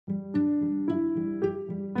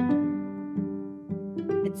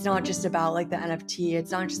it's not just about like the NFT,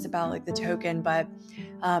 it's not just about like the token, but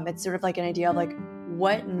it's sort of like an idea of like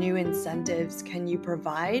what new incentives can you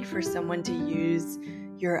provide for someone to use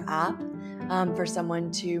your app, for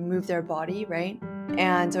someone to move their body, right?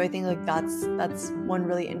 And so I think like that's one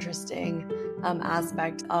really interesting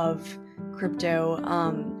aspect of crypto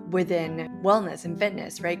within wellness and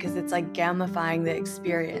fitness, right? Because it's like gamifying the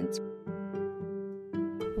experience.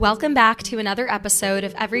 Welcome back to another episode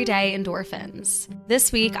of Everyday Endorphins.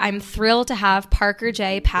 This week, I'm thrilled to have Parker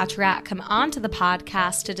J. Patrak come onto the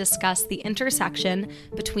podcast to discuss the intersection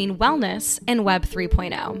between wellness and Web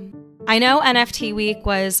 3.0. I know NFT Week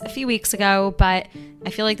was a few weeks ago, but I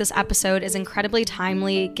feel like this episode is incredibly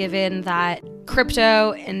timely given that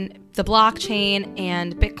crypto and the blockchain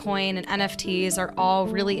and Bitcoin and NFTs are all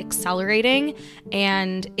really accelerating,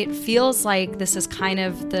 and it feels like this is kind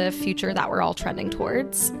of the future that we're all trending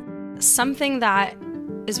towards. Something that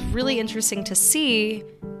is really interesting to see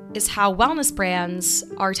is how wellness brands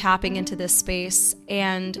are tapping into this space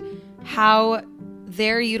and how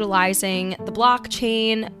they're utilizing the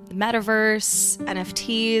blockchain, the metaverse,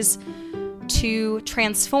 NFTs to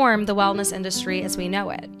transform the wellness industry as we know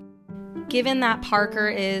it. Given that Parker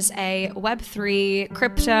is a Web3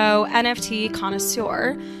 crypto NFT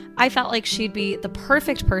connoisseur, I felt like she'd be the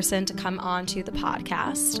perfect person to come onto the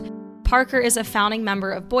podcast. Parker is a founding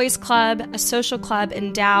member of Boys Club, a social club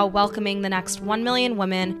in DAO welcoming the next 1 million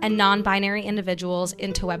women and non-binary individuals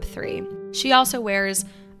into Web3. She also wears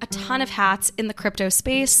a ton of hats in the crypto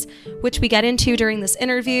space, which we get into during this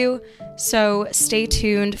interview, so stay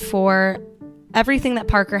tuned for everything that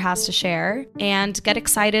Parker has to share and get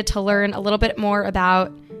excited to learn a little bit more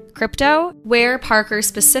about crypto, where Parker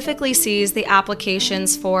specifically sees the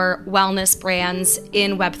applications for wellness brands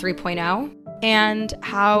in Web 3.0, and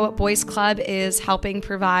how Boys Club is helping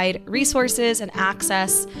provide resources and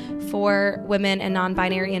access for women and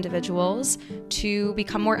non-binary individuals to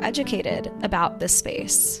become more educated about this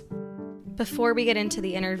space. Before we get into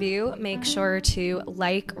the interview, make sure to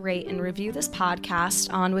like, rate, and review this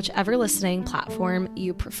podcast on whichever listening platform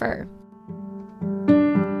you prefer.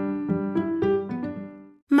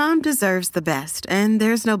 Mom deserves the best, and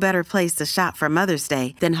there's no better place to shop for Mother's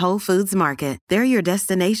Day than Whole Foods Market. They're your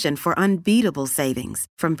destination for unbeatable savings,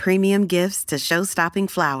 from premium gifts to show-stopping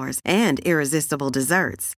flowers and irresistible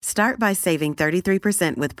desserts. Start by saving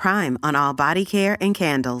 33% with Prime on all body care and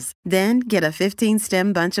candles. Then get a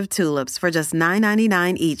 15-stem bunch of tulips for just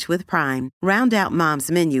 $9.99 each with Prime. Round out Mom's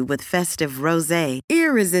menu with festive rosé,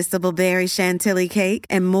 irresistible berry chantilly cake,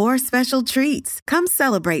 and more special treats. Come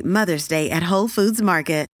celebrate Mother's Day at Whole Foods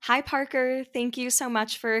Market. Hi, Parker. Thank you so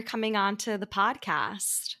much for coming on to the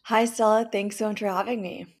podcast. Hi, Stella. Thanks so much for having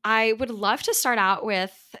me. I would love to start out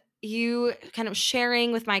with you kind of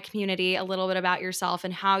sharing with my community a little bit about yourself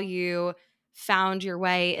and how you found your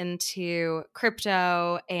way into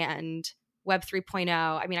crypto and Web 3.0.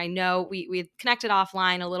 I mean, I know we connected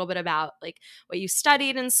offline a little bit about like what you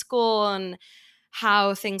studied in school and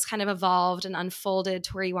how things kind of evolved and unfolded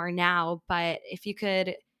to where you are now. But if you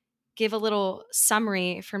could give a little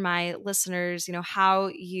summary for my listeners, you know, how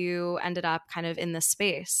you ended up kind of in this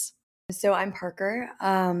space. So I'm Parker.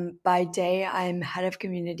 By day, I'm head of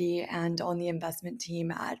community and on the investment team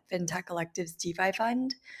at FinTech Collective's DeFi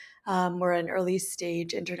Fund. We're an early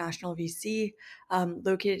stage international VC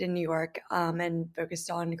located in New York and focused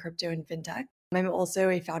on crypto and fintech. I'm also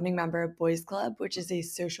a founding member of Boys Club, which is a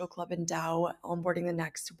social club in DAO onboarding the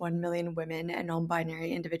next 1 million women and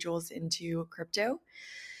non-binary individuals into crypto.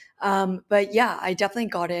 But yeah, I definitely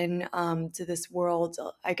got in to this world,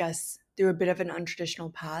 I guess, through a bit of an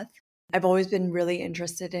untraditional path. I've always been really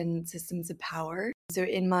interested in systems of power. So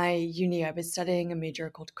in my uni, I was studying a major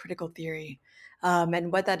called critical theory.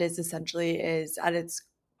 And what that is essentially is at its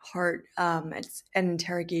heart, it's an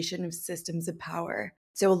interrogation of systems of power.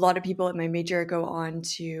 So a lot of people in my major go on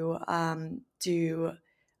to do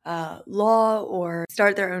law or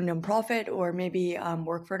start their own nonprofit or maybe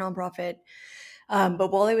work for a nonprofit.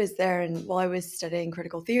 But while I was there and while I was studying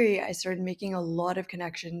critical theory, I started making a lot of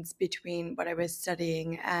connections between what I was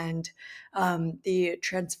studying and the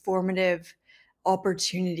transformative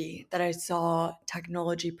opportunity that I saw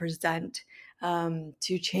technology present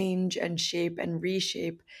to change and shape and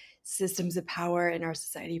reshape systems of power in our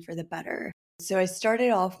society for the better. So I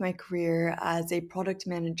started off my career as a product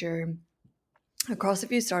manager across a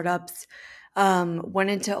few startups.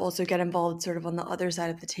 Wanted to also get involved sort of on the other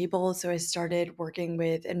side of the table. So I started working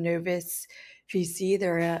with Innovis VC.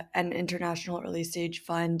 They're an international early stage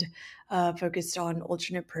fund focused on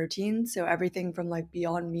alternate proteins. So everything from like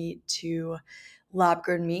Beyond Meat to lab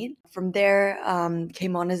grown meat. From there,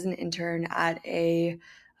 came on as an intern at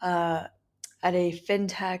at a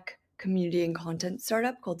fintech community and content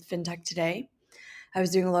startup called FinTech Today. I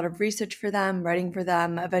was doing a lot of research for them, writing for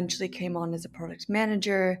them, eventually came on as a product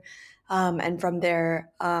manager, and from there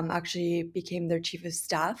actually became their chief of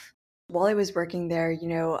staff. While I was working there,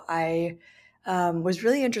 I was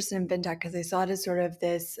really interested in fintech because I saw it as sort of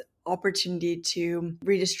this opportunity to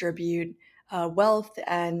redistribute wealth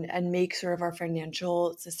and make sort of our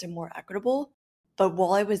financial system more equitable. But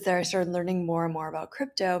while I was there, I started learning more and more about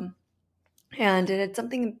crypto, and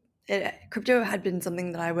crypto had been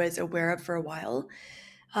something that I was aware of for a while,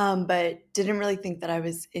 but didn't really think that I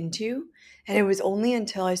was into. And it was only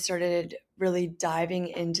until I started really diving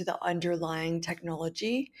into the underlying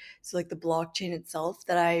technology, so like the blockchain itself,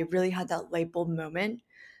 that I really had that light bulb moment,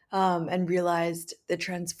 and realized the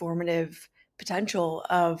transformative potential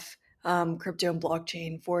of crypto and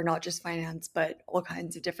blockchain for not just finance, but all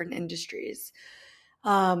kinds of different industries.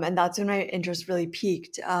 And that's when my interest really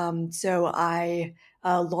peaked. So I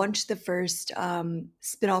launched the first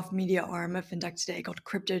spin-off media arm of FinTech Today called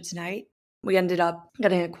Crypto Tonight. We ended up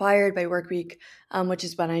getting acquired by Workweek, which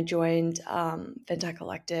is when I joined FinTech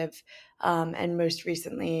Collective, and most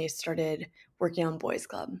recently started working on Boys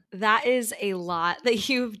Club. That is a lot that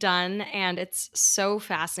you've done, and it's so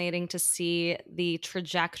fascinating to see the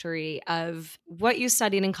trajectory of what you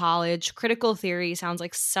studied in college. Critical theory sounds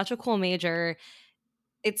like such a cool major.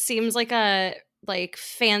 It seems like a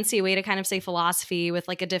fancy way to kind of say philosophy with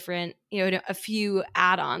like a different, a few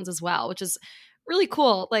add-ons as well, which is really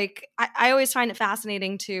cool. Like I always find it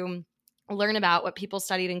fascinating to learn about what people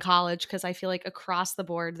studied in college, because I feel like across the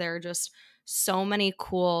board there are just so many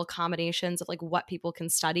cool combinations of like what people can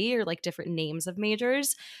study or like different names of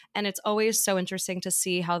majors. And it's always so interesting to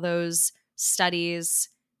see how those studies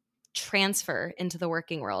transfer into the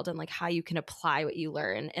working world and like how you can apply what you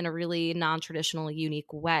learn in a really non-traditional,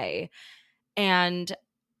 unique way. And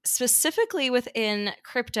specifically within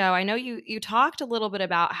crypto, I know you talked a little bit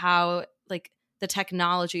about how like the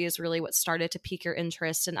technology is really what started to pique your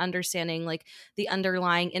interest in understanding like the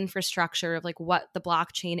underlying infrastructure of like what the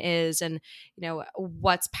blockchain is, and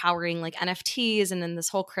what's powering like NFTs and then this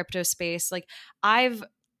whole crypto space. Like I've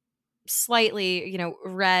slightly,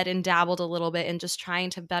 read and dabbled a little bit in just trying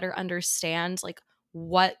to better understand like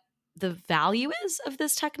what the value is of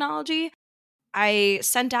this technology. I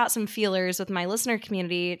sent out some feelers with my listener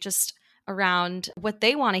community just around what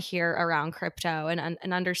they want to hear around crypto and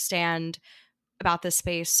understand about this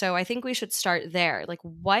space. So I think we should start there. Like,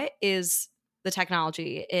 what is the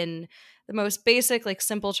technology in the most basic, like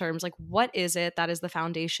simple terms? Like, what is it that is the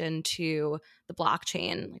foundation to the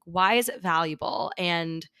blockchain? Like, why is it valuable?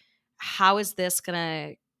 And how is this going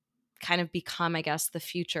to kind of become, I guess, the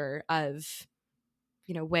future of,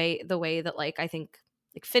 the way that like I think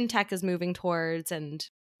like fintech is moving towards, and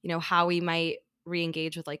how we might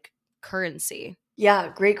re-engage with like currency?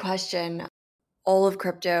 Yeah, great question. All of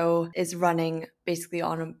crypto is running basically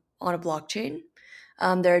on a blockchain.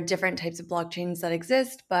 There are different types of blockchains that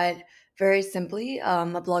exist, but very simply, a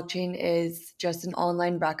blockchain is just an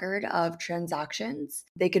online record of transactions.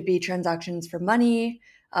 They could be transactions for money,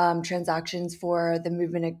 transactions for the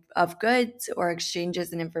movement of goods, or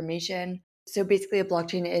exchanges and information. So basically, a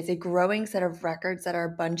blockchain is a growing set of records that are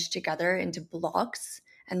bunched together into blocks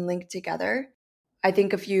and linked together. I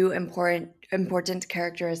think a few important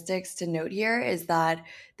characteristics to note here is that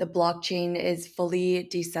the blockchain is fully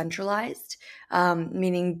decentralized,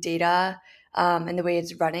 meaning data and the way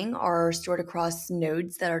it's running are stored across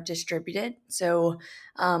nodes that are distributed. So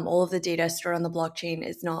all of the data stored on the blockchain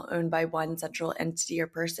is not owned by one central entity or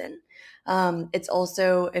person. It's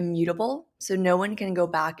also immutable, so no one can go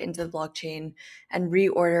back into the blockchain and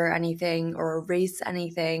reorder anything or erase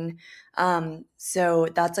anything. So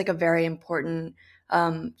that's like a very important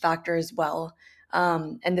factor as well.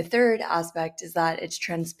 And the third aspect is that it's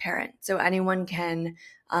transparent. So anyone can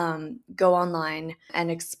go online and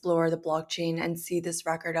explore the blockchain and see this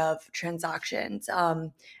record of transactions,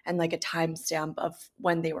 and like a timestamp of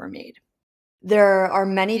when they were made. There are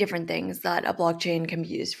many different things that a blockchain can be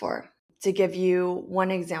used for. To give you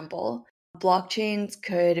one example, blockchains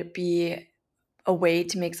could be a way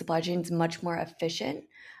to make supply chains much more efficient,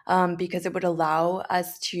 because it would allow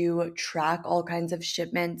us to track all kinds of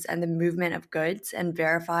shipments and the movement of goods and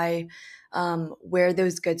verify where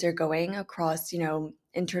those goods are going across,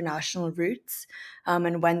 international routes,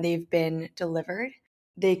 and when they've been delivered.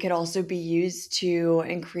 They could also be used to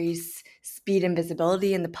increase speed and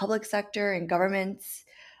visibility in the public sector and governments,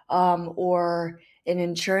 or in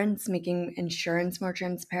insurance, making insurance more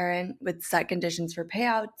transparent with set conditions for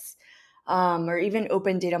payouts, or even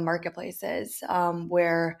open data marketplaces,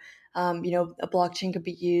 where A blockchain could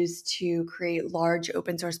be used to create large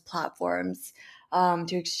open source platforms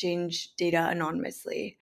to exchange data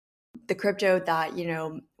anonymously. The crypto that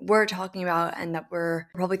we're talking about and that we're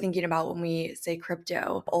probably thinking about when we say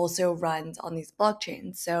crypto also runs on these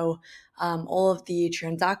blockchains. So all of the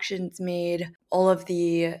transactions made, all of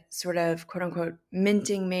the sort of quote unquote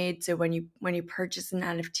minting made, so when you purchase an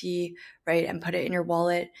NFT, right, and put it in your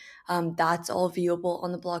wallet, that's all viewable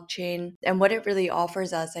on the blockchain. And what it really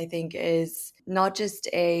offers us, I think, is not just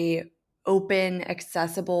a open,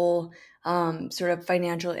 accessible sort of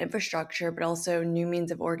financial infrastructure, but also new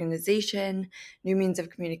means of organization, new means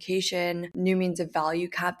of communication, new means of value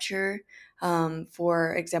capture.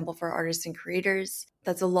 For example, for artists and creators.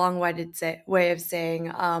 That's a long-winded way of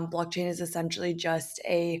saying blockchain is essentially just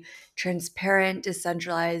a transparent,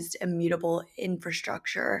 decentralized, immutable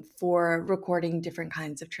infrastructure for recording different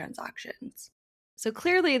kinds of transactions. So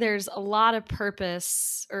clearly there's a lot of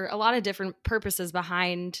purpose or a lot of different purposes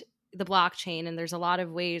behind the blockchain, and there's a lot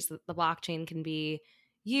of ways that the blockchain can be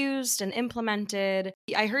used and implemented.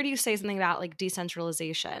 I heard you say something about like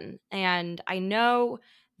decentralization, and I know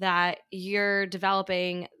that you're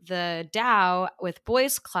developing the DAO with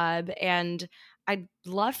Boys Club, and I'd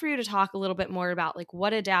love for you to talk a little bit more about like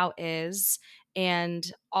what a DAO is, and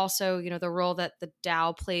also, the role that the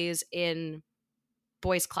DAO plays in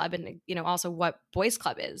Boys Club, and also what Boys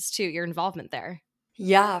Club is too, your involvement there.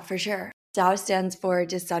 Yeah, for sure. DAO stands for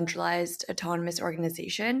Decentralized Autonomous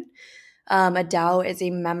Organization. A DAO is a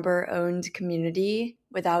member-owned community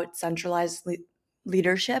without centralized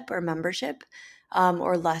leadership or membership,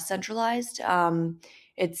 or less centralized.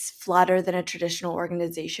 It's flatter than a traditional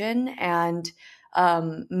organization and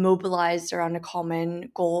mobilized around a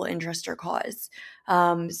common goal, interest, or cause.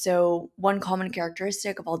 So one common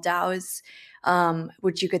characteristic of all DAOs,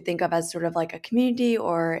 which you could think of as sort of like a community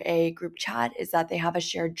or a group chat, is that they have a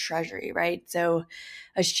shared treasury, right? So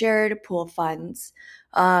a shared pool of funds,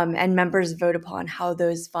 and members vote upon how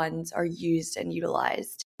those funds are used and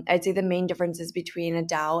utilized. I'd say the main differences between a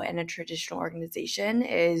DAO and a traditional organization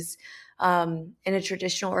is in a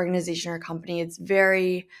traditional organization or company, it's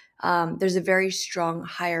there's a very strong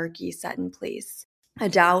hierarchy set in place. A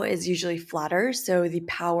DAO is usually flatter, so the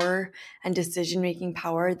power and decision-making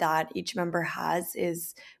power that each member has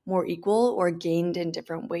is more equal or gained in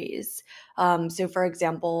different ways. So for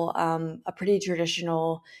example, a pretty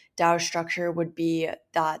traditional DAO structure would be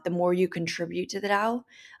that the more you contribute to the DAO,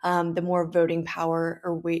 the more voting power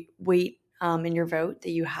or weight in your vote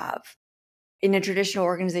that you have. In a traditional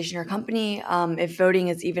organization or company, if voting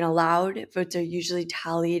is even allowed, votes are usually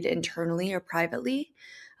tallied internally or privately.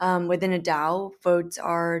 Within a DAO, votes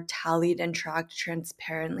are tallied and tracked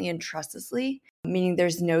transparently and trustlessly, meaning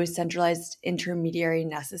there's no centralized intermediary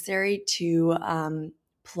necessary to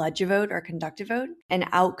pledge a vote or conduct a vote, and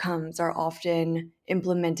outcomes are often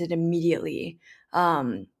implemented immediately.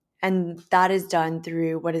 And that is done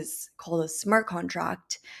through what is called a smart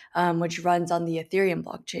contract, which runs on the Ethereum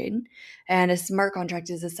blockchain. And a smart contract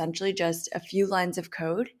is essentially just a few lines of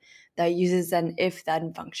code that uses an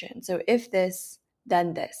if-then function. So if this,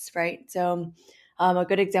 then this, right? So a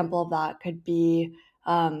good example of that could be,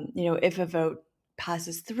 if a vote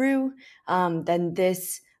passes through, then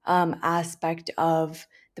this aspect of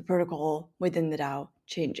the protocol within the DAO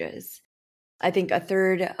changes. I think a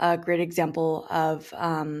third great example of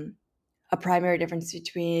a primary difference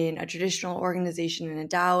between a traditional organization and a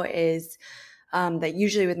DAO is that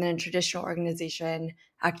usually within a traditional organization,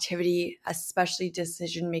 activity, especially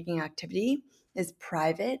decision-making activity, is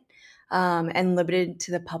private and limited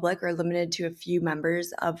to the public or limited to a few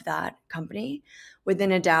members of that company.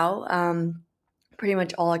 Within a DAO, pretty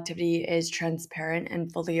much all activity is transparent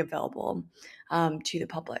and fully available to the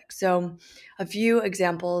public. So a few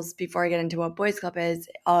examples before I get into what Boys Club is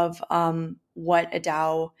of what a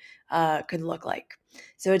DAO could look like.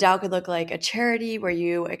 So a DAO could look like a charity where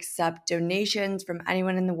you accept donations from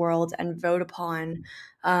anyone in the world and vote upon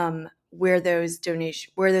where those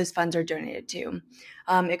funds are donated to.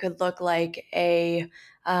 It could look like a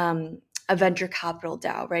venture capital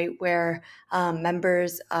DAO, right, where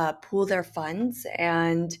members pool their funds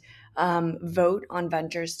and vote on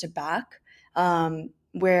ventures to back,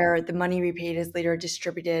 where the money repaid is later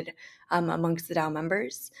distributed amongst the DAO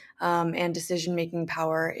members, and decision-making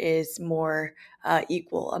power is more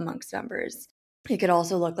equal amongst members. It could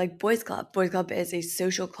also look like Boys Club. Boys Club is a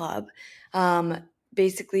social club.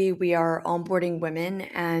 Basically, we are onboarding women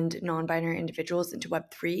and non-binary individuals into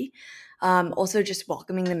Web3. Also just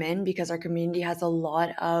welcoming them in because our community has a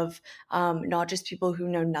lot of not just people who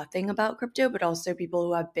know nothing about crypto, but also people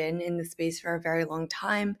who have been in the space for a very long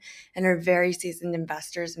time and are very seasoned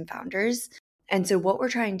investors and founders. And so what we're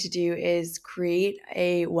trying to do is create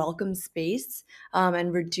a welcome space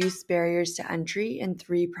and reduce barriers to entry in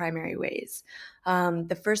 3 primary ways.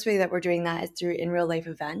 The first way that we're doing that is through in real life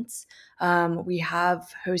events. We have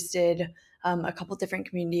hosted a couple different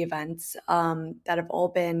community events that have all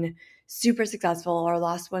been super successful. Our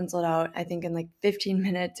last one sold out, I think, in like 15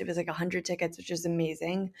 minutes. It was like 100 tickets, which is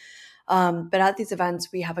amazing. But at these events,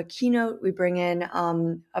 we have a keynote. We bring in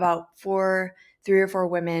about 3 or 4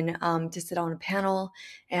 women to sit on a panel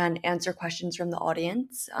and answer questions from the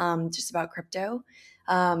audience just about crypto.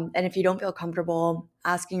 And if you don't feel comfortable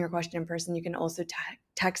asking your question in person, you can also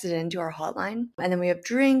text it into our hotline. And then we have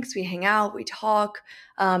drinks, we hang out, we talk,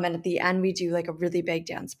 and at the end, we do like a really big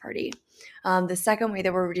dance party. The second way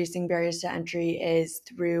that we're reducing barriers to entry is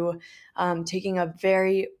through taking a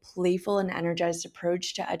very playful and energized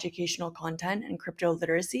approach to educational content and crypto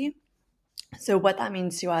literacy. So what that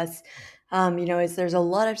means to us, is there's a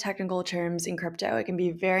lot of technical terms in crypto. It can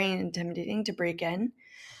be very intimidating to break in.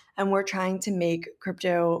 And we're trying to make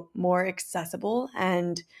crypto more accessible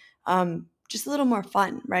and just a little more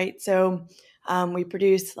fun, right? So we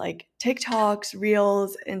produce like TikToks,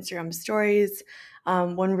 Reels, Instagram stories.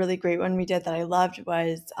 One really great one we did that I loved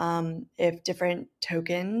was if different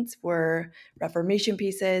tokens were Reformation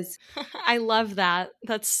pieces. I love that.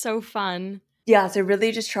 That's so fun. Yeah, so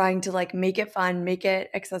really just trying to like make it fun, make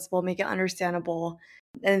it accessible, make it understandable.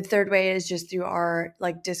 And the third way is just through our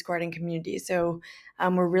like Discord and community. So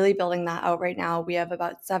we're really building that out right now. We have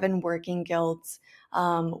about 7 working guilds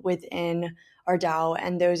within our DAO,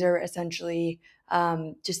 and those are essentially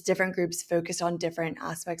just different groups focused on different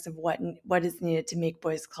aspects of what is needed to make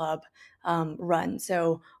Boys Club run.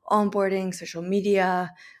 So onboarding, social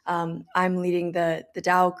media. I'm leading the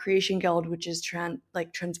DAO Creation Guild, which is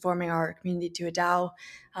transforming our community to a DAO,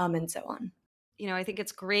 and so on. I think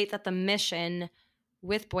it's great that the mission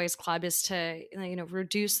with Boys Club is to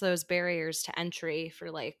reduce those barriers to entry for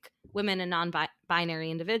like women and non-binary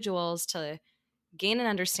individuals to gain an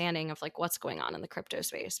understanding of like what's going on in the crypto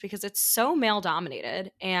space, because it's so male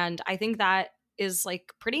dominated. And I think that is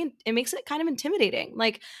like it makes it kind of intimidating.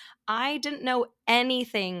 Like I didn't know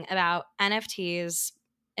anything about NFTs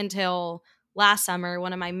until last summer.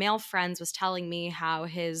 One of my male friends was telling me how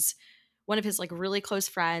one of his like really close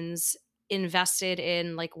friends invested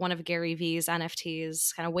in like one of Gary Vee's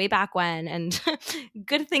NFTs kind of way back when. And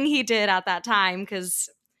good thing he did at that time, because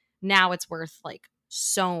now it's worth like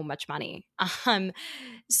so much money.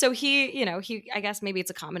 So he I guess maybe it's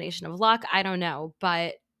a combination of luck, I don't know,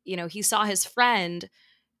 but he saw his friend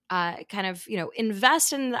kind of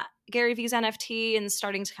invest in Gary Vee's NFT and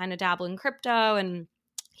starting to kind of dabble in crypto, and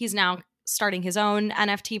he's now starting his own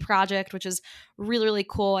NFT project, which is really, really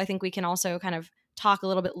cool. I think we can also kind of talk a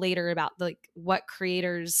little bit later about like what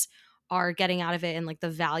creators are getting out of it and like the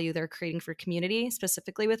value they're creating for community,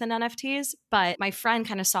 specifically within NFTs. But my friend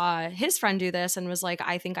kind of saw his friend do this and was like,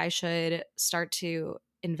 I think I should start to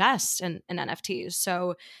invest in NFTs.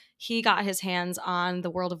 So he got his hands on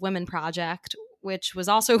the World of Women project, which was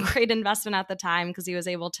also a great investment at the time because he was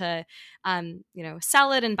able to,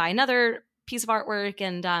 sell it and buy another piece of artwork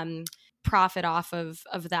and profit off of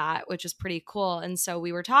that, which is pretty cool. And so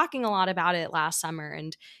we were talking a lot about it last summer,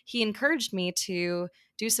 and he encouraged me to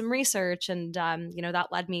do some research, and that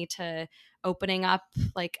led me to opening up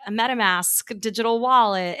like a MetaMask digital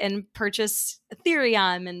wallet and purchase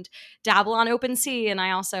Ethereum and dabble on OpenSea. And I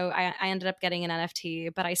ended up getting an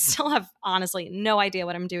NFT, but I still have honestly no idea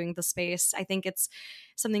what I'm doing with the space. I think it's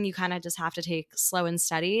something you kind of just have to take slow and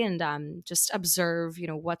steady and just observe,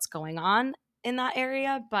 what's going on in that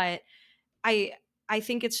area. But I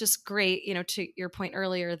think it's just great, to your point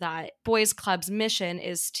earlier, that Boys Club's mission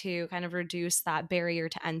is to kind of reduce that barrier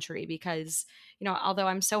to entry because, although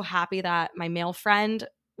I'm so happy that my male friend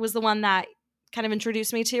was the one that kind of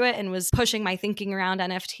introduced me to it and was pushing my thinking around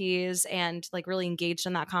NFTs and like really engaged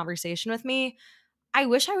in that conversation with me, I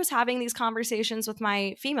wish I was having these conversations with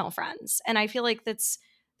my female friends. And I feel like there's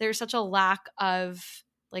such a lack of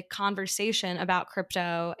like conversation about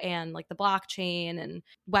crypto and like the blockchain and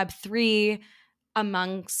Web3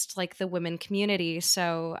 amongst like the women community.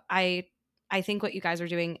 So I think what you guys are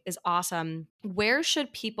doing is awesome. Where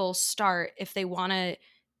should people start if they want to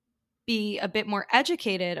be a bit more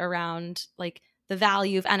educated around like the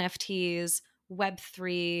value of NFTs,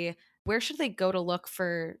 Web3? Where should they go to look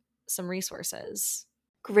for some resources?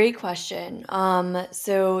 Great question.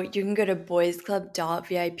 So you can go to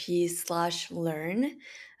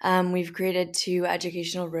boysclub.vip/learn. We've created 2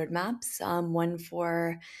 educational roadmaps, one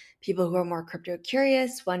for people who are more crypto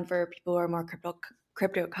curious, one for people who are more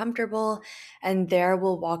Crypto Comfortable, and there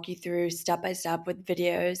we'll walk you through step by step with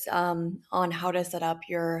videos on how to set up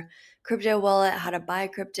your crypto wallet, how to buy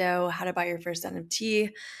crypto, how to buy your first NFT.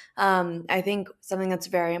 I think something that's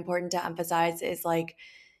very important to emphasize is like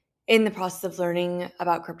in the process of learning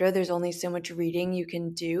about crypto, there's only so much reading you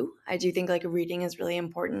can do. I do think like reading is really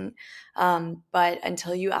important. But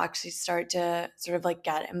until you actually start to sort of like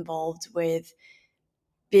get involved with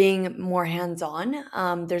being more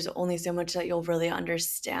hands-on, there's only so much that you'll really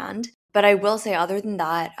understand. But I will say, other than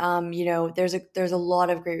that, there's a lot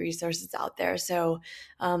of great resources out there. So,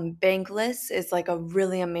 Bankless is like a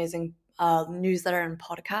really amazing newsletter and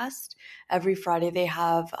podcast. Every Friday they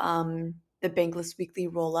have the Bankless Weekly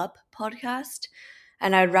Roll Up podcast,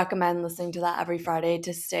 and I would recommend listening to that every Friday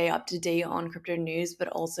to stay up to date on crypto news, but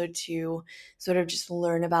also to sort of just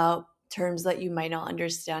learn about terms that you might not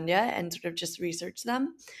understand yet and sort of just research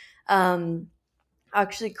them. Um,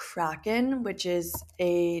 Actually, Kraken, which is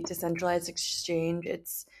a decentralized exchange,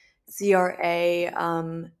 it's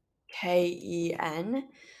Kraken.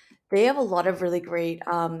 They have a lot of really great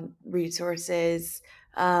resources.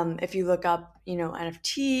 If you look up,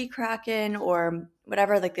 NFT Kraken or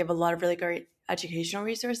whatever, like they have a lot of really great educational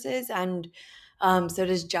resources, and so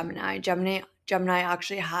does Gemini. Gemini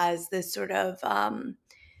actually has this sort of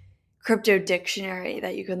crypto dictionary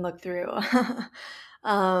that you can look through.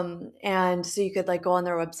 And so you could like go on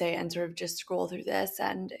their website and sort of just scroll through this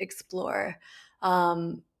and explore.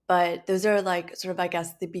 But those are like sort of, I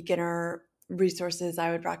guess, the beginner resources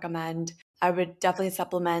I would recommend. I would definitely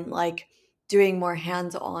supplement like doing more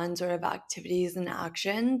hands-on sort of activities and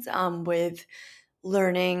actions with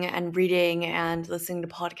learning and reading and listening to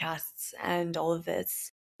podcasts and all of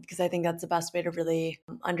this, because I think that's the best way to really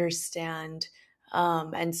understand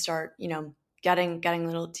and start, getting a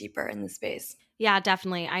little deeper in the space. Yeah,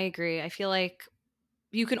 definitely. I agree. I feel like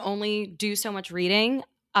you can only do so much reading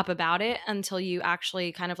up about it until you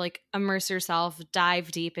actually kind of like immerse yourself,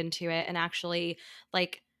 dive deep into it, and actually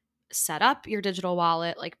like set up your digital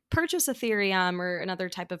wallet, like purchase Ethereum or another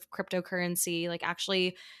type of cryptocurrency, like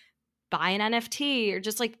actually buy an NFT or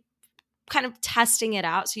just like kind of testing it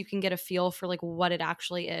out so you can get a feel for like what it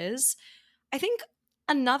actually is. I think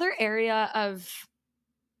another area of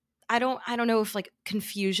I don't know if like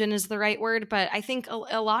confusion is the right word, but I think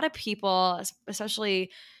a lot of people,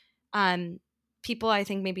 especially people I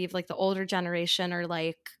think maybe of like the older generation, are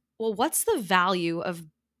like, well, what's the value of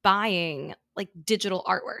buying like digital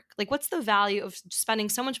artwork? Like, what's the value of spending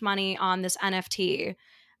so much money on this NFT?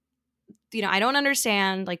 I don't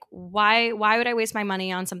understand, like, why would I waste my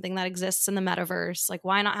money on something that exists in the metaverse? Like,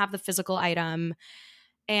 why not have the physical item?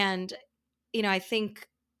 And I think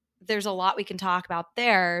there's a lot we can talk about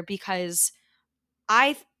there, because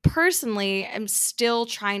I personally am still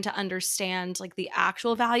trying to understand like the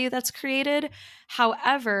actual value that's created.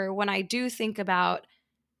 However, when I do think about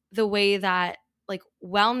the way that like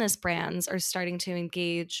wellness brands are starting to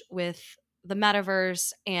engage with the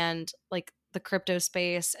metaverse and like the crypto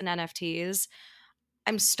space and NFTs,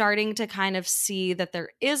 I'm starting to kind of see that there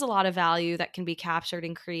is a lot of value that can be captured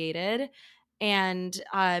and created. And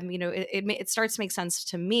it starts to make sense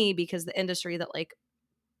to me, because the industry that like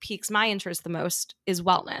piques my interest the most is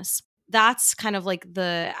wellness. That's kind of like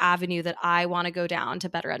the avenue that I want to go down to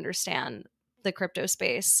better understand the crypto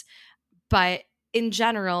space. But in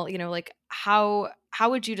general, like how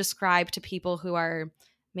would you describe to people who are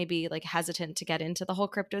maybe like hesitant to get into the whole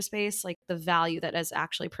crypto space, like the value that is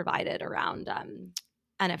actually provided around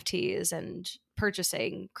NFTs and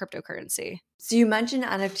purchasing cryptocurrency? So you mentioned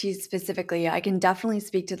NFTs specifically. I can definitely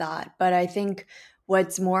speak to that, but I think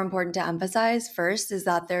what's more important to emphasize first is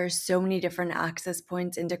that there's so many different access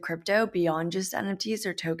points into crypto beyond just NFTs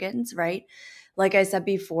or tokens, right? Like I said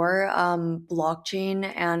before,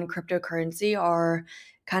 blockchain and cryptocurrency are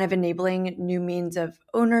kind of enabling new means of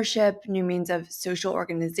ownership, new means of social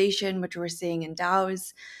organization, which we're seeing in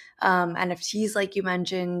DAOs. NFTs, like you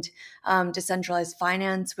mentioned, decentralized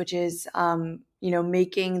finance, which is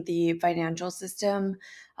making the financial system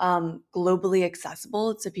globally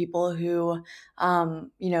accessible to people who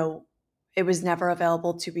it was never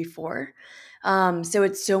available to before. So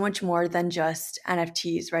it's so much more than just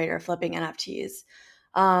NFTs, right? Or flipping NFTs.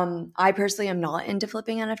 I personally am not into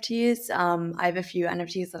flipping NFTs. I have a few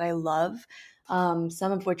NFTs that I love,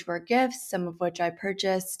 some of which were gifts, some of which I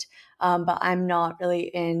purchased, but I'm not really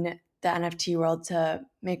in the NFT world to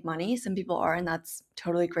make money. Some people are, and that's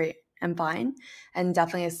totally great and fine, and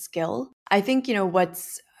definitely a skill. I think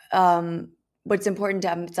what's important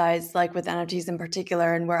to emphasize, like with NFTs in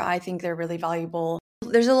particular, and where I think they're really valuable.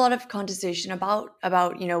 There's a lot of contestation about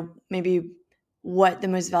maybe what the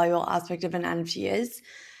most valuable aspect of an NFT is.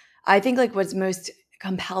 I think like what's most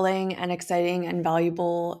compelling and exciting and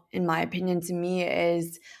valuable, in my opinion, to me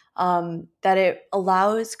is that it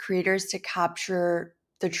allows creators to capture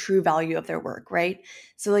the true value of their work, right?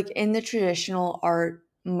 So, like in the traditional art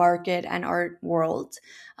market and art world,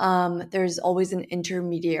 there's always an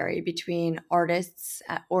intermediary between artists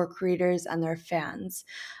or creators and their fans.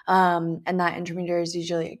 And that intermediary is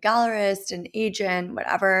usually a gallerist, an agent,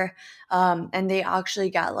 whatever. And they actually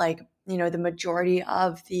get like, the majority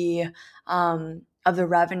of the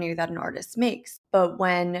revenue that an artist makes. But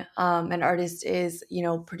when an artist is,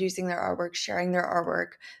 producing their artwork, sharing their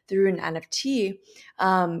artwork through an NFT,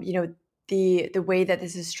 the way that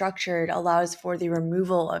this is structured allows for the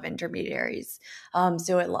removal of intermediaries.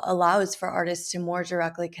 So it allows for artists to more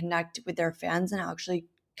directly connect with their fans and actually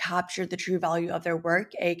capture the true value of their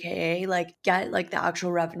work, aka like get like the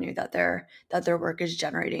actual revenue that their work is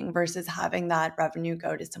generating versus having that revenue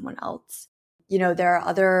go to someone else. There are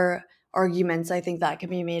other arguments I think that can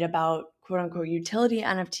be made about quote unquote utility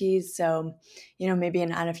NFTs. So, maybe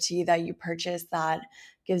an NFT that you purchase that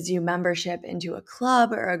gives you membership into a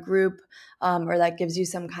club or a group, or that gives you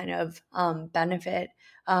some kind of benefit,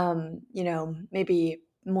 maybe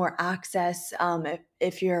more access.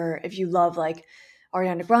 If you love like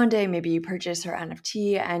Ariana Grande, maybe you purchase her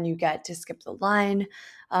NFT and you get to skip the line.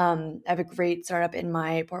 I have a great startup in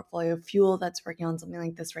my portfolio, Fuel, that's working on something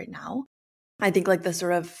like this right now. I think like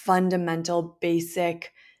the fundamental basics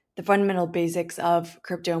of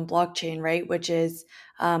crypto and blockchain, right? Which is,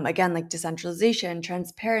 again, like decentralization,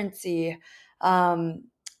 transparency.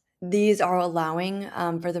 These are allowing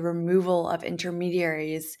for the removal of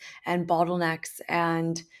intermediaries and bottlenecks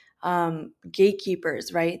and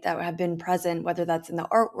gatekeepers, right, that have been present, whether that's in the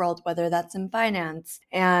art world, whether that's in finance,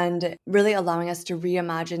 and really allowing us to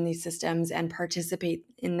reimagine these systems and participate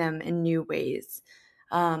in them in new ways.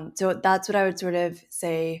 So that's what I would sort of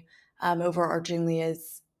say overarchingly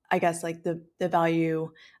is, I guess, like the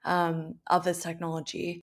value of this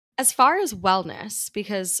technology. As far as wellness,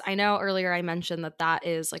 because I know earlier I mentioned that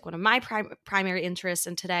is like one of my primary interests.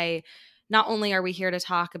 And today, not only are we here to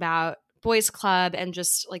talk about Boys Club and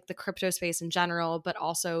just like the crypto space in general, but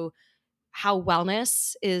also how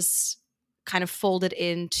wellness is kind of folded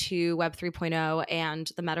into Web 3.0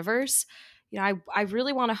 and the metaverse. I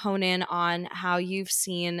really want to hone in on how you've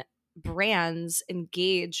seen brands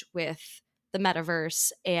engage with the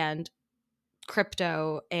metaverse and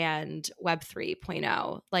crypto and Web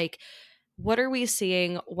 3.0. Like, what are we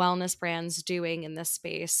seeing wellness brands doing in this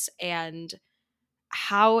space? And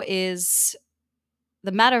how is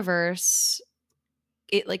the metaverse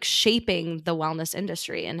like shaping the wellness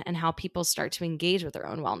industry and how people start to engage with their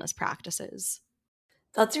own wellness practices?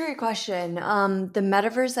 That's a great question. The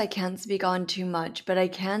metaverse, I can't speak on too much, but I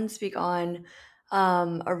can speak on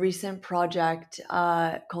a recent project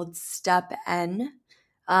called Step N.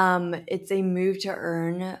 It's a move to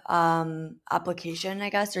earn application, I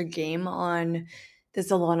guess, or game on the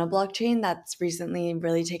Solana blockchain that's recently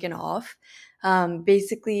really taken off.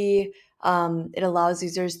 Basically, it allows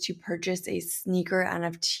users to purchase a sneaker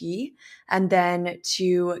NFT and then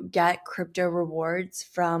to get crypto rewards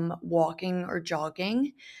from walking or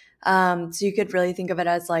jogging. So you could really think of it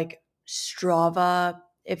as like Strava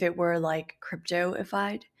if it were like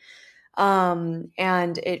cryptoified.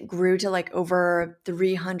 And it grew to like over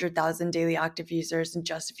 300,000 daily active users in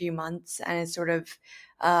just a few months. And it's sort of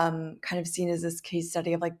kind of seen as this case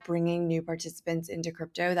study of like bringing new participants into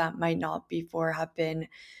crypto that might not before have been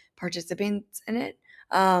participants in it.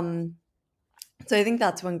 So I think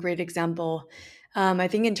that's one great example. I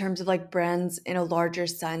think in terms of like brands in a larger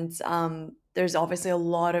sense, there's obviously a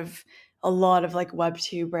lot of like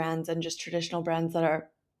Web2 brands and just traditional brands that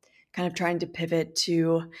are kind of trying to pivot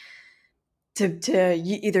to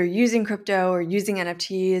either using crypto or using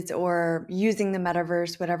NFTs or using the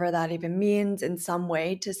metaverse, whatever that even means, in some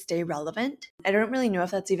way to stay relevant. I don't really know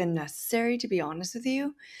if that's even necessary, to be honest with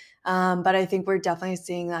you. But I think we're definitely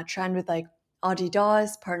seeing that trend with like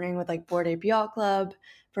Adidas partnering with like Bored Ape Yacht Club,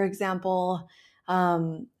 for example.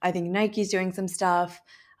 I think Nike's doing some stuff.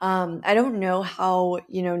 I don't know how,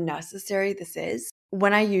 necessary this is.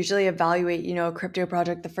 When I usually evaluate, a crypto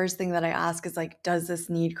project, the first thing that I ask is like, does this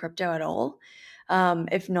need crypto at all?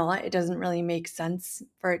 If not, it doesn't really make sense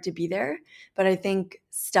for it to be there. But I think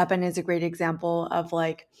StepN is a great example of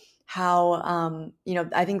like how,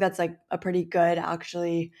 I think that's like a pretty good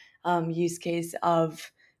actually use case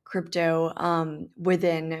of crypto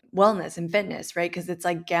within wellness and fitness, right? Because it's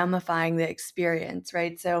like gamifying the experience,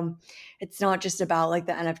 right? So it's not just about like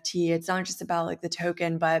the NFT, it's not just about like the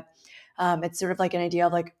token, but it's sort of like an idea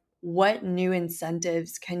of like what new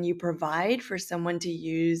incentives can you provide for someone to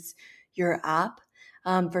use your app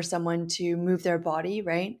for someone to move their body,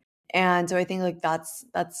 right? And so I think like that's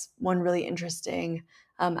one really interesting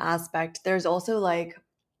aspect. There's also like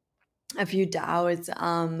a few DAOs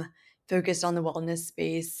focused on the wellness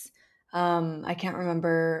space. I can't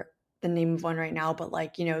remember the name of one right now, but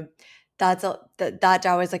like, you know, that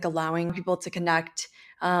DAO is like allowing people to connect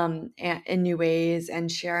in new ways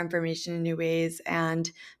and share information in new ways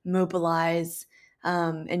and mobilize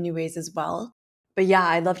in new ways as well. But yeah,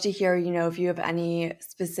 I'd love to hear, you know, if you have any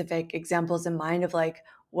specific examples in mind of like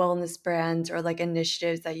wellness brands or like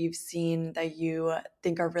initiatives that you've seen that you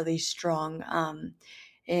think are really strong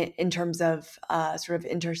in terms of sort of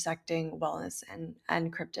intersecting wellness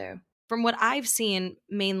and crypto. From what I've seen,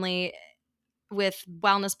 mainly with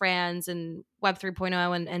wellness brands and Web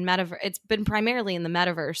 3.0 and metaverse, it's been primarily in the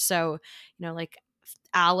metaverse. So, you know, like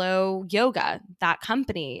Alo Yoga, that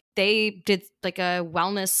company, they did like a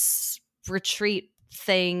wellness retreat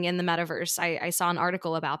thing in the metaverse. I saw an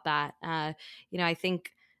article about that. You know, I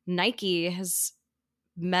think Nike has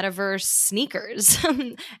metaverse sneakers.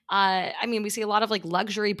 I mean, we see a lot of like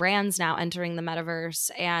luxury brands now entering the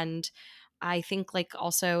metaverse. And I think like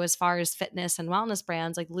also as far as fitness and wellness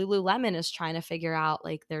brands, like Lululemon is trying to figure out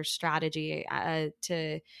like their strategy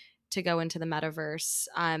to go into the metaverse.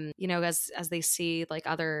 You know, as they see like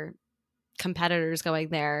other competitors going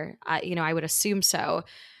there, you know, I would assume so.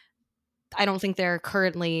 I don't think they're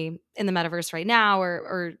currently in the metaverse right now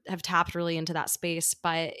or have tapped really into that space.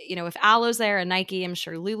 But, you know, if Alo's there and Nike, I'm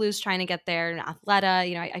sure Lulu's trying to get there and Athleta,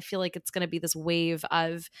 you know, I feel like it's going to be this wave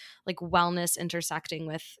of like wellness intersecting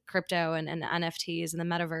with crypto and NFTs and the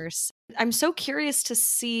metaverse. I'm so curious to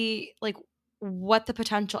see like what the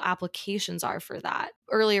potential applications are for that.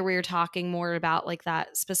 Earlier, we were talking more about like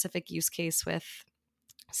that specific use case with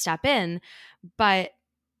Step In, but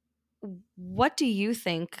what do you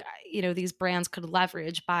think, you know, these brands could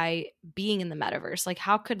leverage by being in the metaverse? Like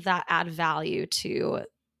how could that add value to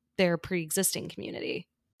their pre-existing community?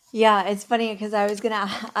 Yeah, it's funny because I was gonna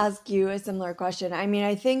ask you a similar question. I mean,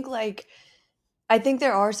 I think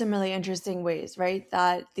there are some really interesting ways, right,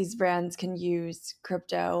 that these brands can use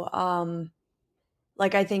crypto.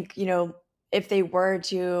 Like I think, you know, if they were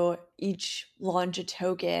to each launch a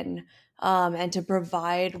token and to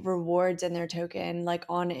provide rewards in their token, like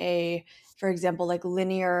on a, for example, like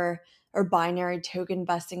linear or binary token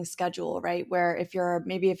vesting schedule, right? Where if you're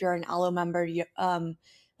maybe if you're an Allo member, you,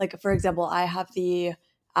 like for example, I have the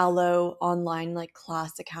Allo online like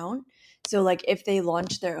class account. So like if they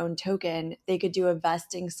launch their own token, they could do a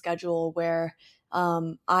vesting schedule where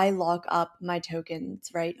I lock up my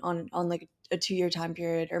tokens, right, on like a 2-year time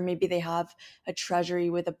period, or maybe they have a treasury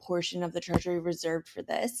with a portion of the treasury reserved for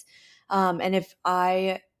this. And if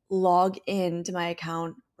I log into my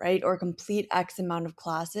account, right, or complete X amount of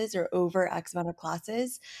classes or over X amount of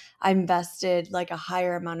classes, I'm vested like a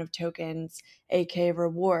higher amount of tokens, aka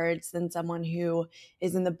rewards, than someone who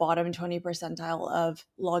is in the bottom 20 percentile of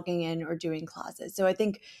logging in or doing classes. So I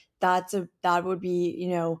think that would be, you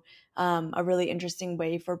know, a really interesting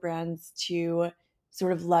way for brands to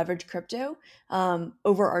sort of leverage crypto.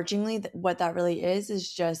 Overarchingly, what that really is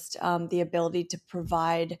just the ability to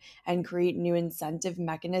provide and create new incentive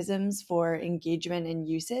mechanisms for engagement and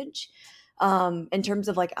usage. In terms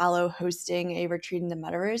of like Allo hosting a retreat in the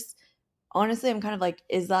metaverse, honestly, I'm kind of like,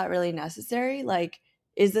 is that really necessary? Like,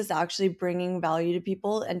 is this actually bringing value to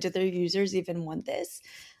people? And do their users even want this?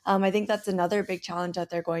 I think that's another big challenge that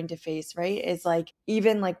they're going to face, right? Is like,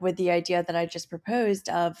 even like with the idea that I just proposed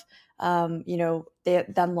of, you know,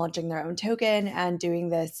 them launching their own token and doing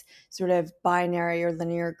this sort of binary or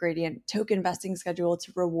linear gradient token vesting schedule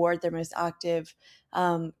to reward their most active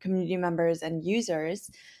community members and users.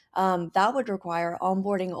 That would require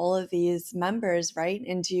onboarding all of these members, right,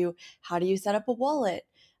 into how do you set up a wallet?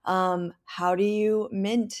 How do you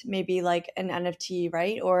mint maybe like an NFT,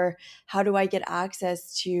 right? Or how do I get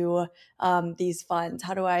access to these funds?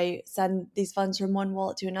 How do I send these funds from one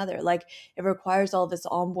wallet to another? Like it requires all this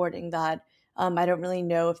onboarding that I don't really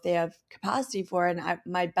know if they have capacity for. And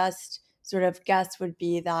my best sort of guess would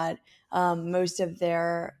be that most of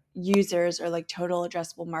their users or like total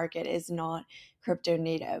addressable market is not crypto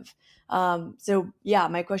native. So yeah,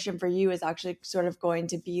 my question for you is actually sort of going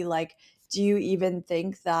to be like, do you even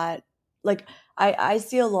think that like I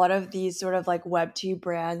see a lot of these sort of like Web2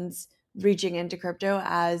 brands reaching into crypto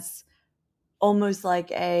as almost like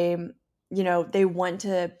a, you know, they want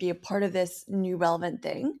to be a part of this new relevant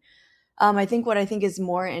thing. I think what I think is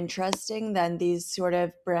more interesting than these sort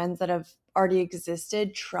of brands that have already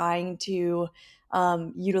existed trying to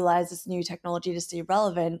utilize this new technology to stay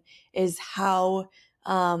relevant is how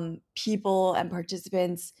people and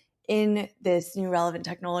participants in this new relevant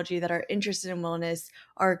technology that are interested in wellness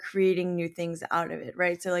are creating new things out of it,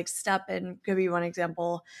 right? So like STEPN could be one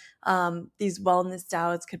example. These wellness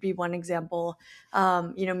DAOs could be one example.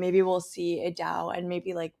 Maybe we'll see a DAO, and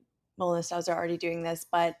maybe like wellness DAOs are already doing this,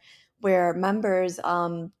 but where members,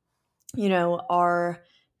 are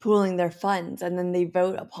pooling their funds, and then they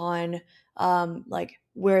vote upon like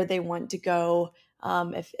where they want to go.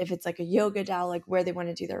 If it's like a yoga DAO, like where they want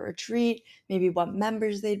to do their retreat, maybe what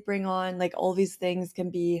members they'd bring on, like all these things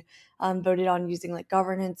can be voted on using like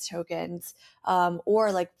governance tokens.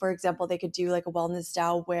 Or like, for example, they could do like a wellness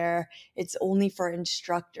DAO where it's only for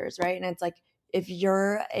instructors, right? And it's like, if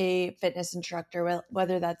you're a fitness instructor,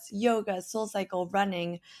 whether that's yoga, SoulCycle,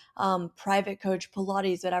 running, private coach,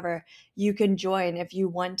 Pilates, whatever, you can join if you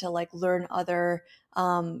want to like learn other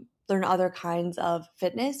kinds of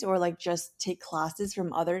fitness, or like just take classes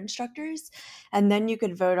from other instructors. And then you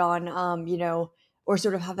could vote on, or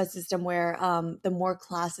sort of have a system where the more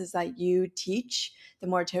classes that you teach, the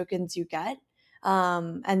more tokens you get.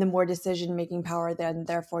 And the more decision-making power then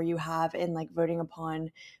therefore you have in like voting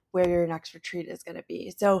upon where your next retreat is going to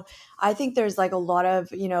be. So I think there's like a lot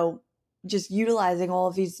of, just utilizing all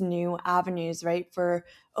of these new avenues, right? For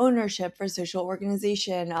ownership, for social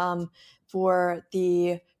organization, for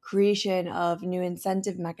the creation of new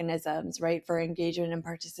incentive mechanisms, right? For engagement and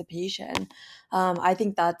participation. I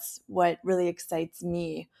think that's what really excites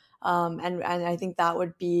me. And I think that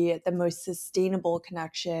would be the most sustainable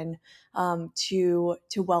connection to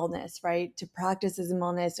wellness, right? To practices in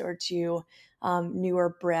wellness, or to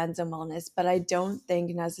newer brands in wellness. But I don't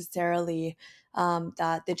think necessarily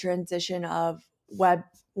that the transition of web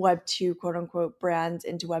 2 quote unquote brands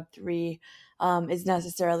into web 3 is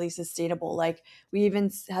necessarily sustainable. Like we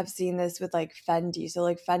even have seen this with like Fendi. So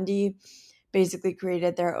like Fendi basically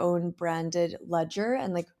created their own branded ledger,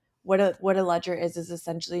 and like what a ledger is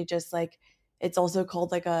essentially just like, it's also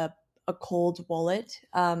called like a cold wallet.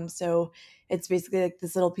 So it's basically like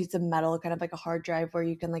this little piece of metal, kind of like a hard drive where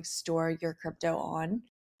you can like store your crypto on.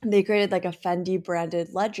 They created like a Fendi branded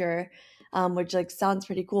ledger, which like sounds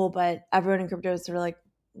pretty cool, but everyone in crypto is sort of like,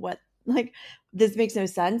 what? Like, this makes no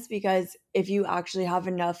sense, because if you actually have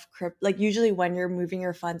enough like usually when you're moving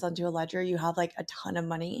your funds onto a ledger, you have like a ton of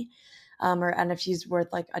money, or NFTs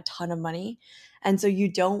worth like a ton of money. And so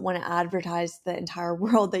you don't want to advertise to the entire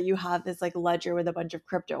world that you have this like ledger with a bunch of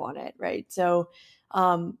crypto on it, right? So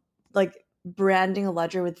like branding a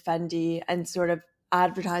ledger with Fendi and sort of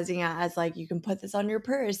advertising it as like, you can put this on your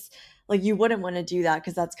purse, like you wouldn't want to do that,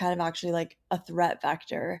 because that's kind of actually like a threat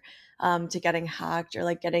vector to getting hacked or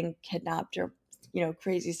like getting kidnapped, or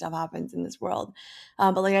crazy stuff happens in this world.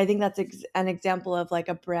 But like I think that's an example of like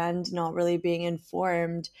a brand not really being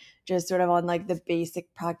informed, just sort of on like the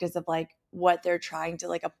basic practice of like what they're trying to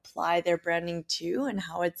like apply their branding to and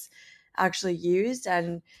how it's actually used.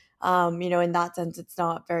 And in that sense, it's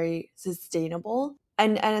not very sustainable.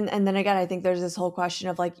 And then again, I think there's this whole question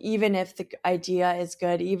of like, even if the idea is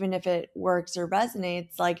good, even if it works or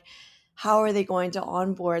resonates, like how are they going to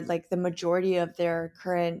onboard like the majority of their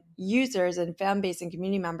current users and fan base and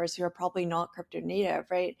community members who are probably not crypto native,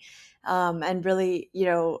 right? And really,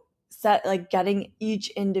 set like getting each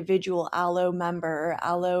individual Allo member or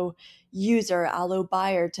Allo user, Allo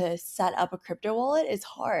buyer to set up a crypto wallet is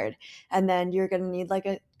hard. And then you're going to need like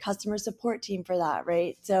a customer support team for that,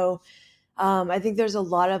 right? So I think there's a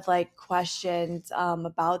lot of like questions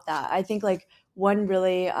about that. I think like one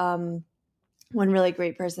really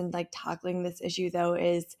great person like tackling this issue though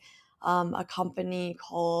is a company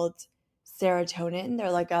called Serotonin.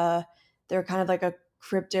 They're kind of like a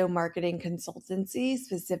crypto marketing consultancy,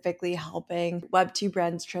 specifically helping web 2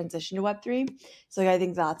 brands transition to web 3. So like, I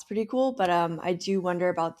think that's pretty cool, but I do wonder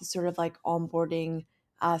about the sort of like onboarding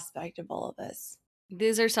aspect of all of this.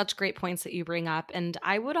 These are such great points that you bring up, and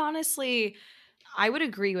I would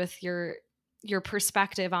agree with your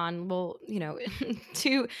perspective on, well,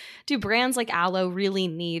 do brands like Allo really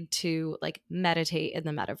need to like meditate in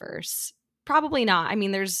the metaverse? Probably not. I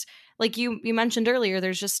mean, there's, like you mentioned earlier,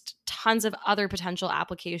 there's just tons of other potential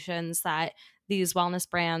applications that these wellness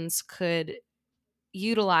brands could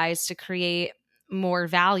utilize to create more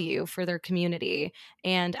value for their community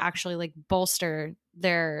and actually like bolster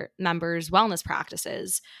their members' wellness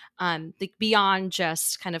practices, like beyond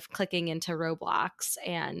just kind of clicking into Roblox,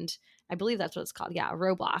 and I believe that's what it's called,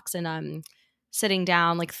 Roblox, and sitting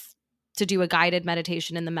down like to do a guided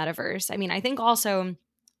meditation in the metaverse. I mean, I think also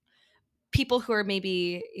people who are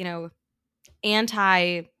maybe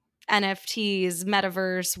anti NFTs,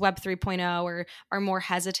 metaverse, Web 3.0, or are more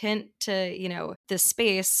hesitant to this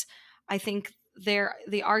space, I think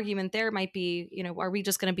the argument there might be, you know, are we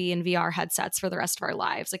just going to be in VR headsets for the rest of our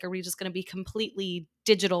lives? Like, are we just going to be completely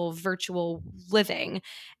digital, virtual living?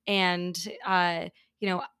 And, you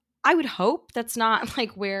know, I would hope that's not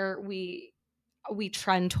like where we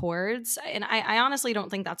trend towards. And I honestly don't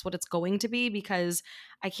think that's what it's going to be, because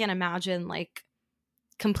I can't imagine like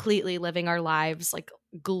completely living our lives like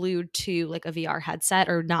glued to like a VR headset,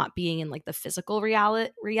 or not being in like the physical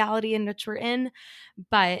reality in which we're in.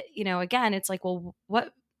 But, you know, again, it's like, well,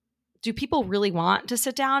 what do people really want to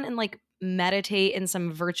sit down and like meditate in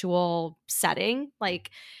some virtual setting?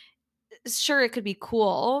 Like, sure, it could be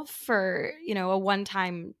cool for, you know, a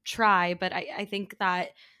one-time try, but I think that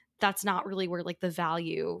that's not really where like the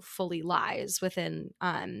value fully lies within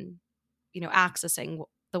you know, accessing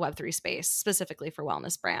the Web3 space specifically for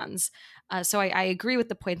wellness brands. So I agree with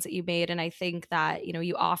the points that you made. And I think that, you know,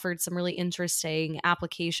 you offered some really interesting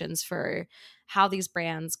applications for how these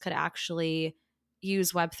brands could actually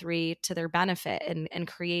use Web3 to their benefit and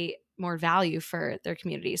create more value for their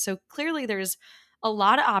community. So clearly there's a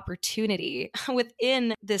lot of opportunity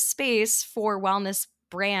within this space for wellness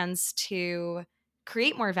brands to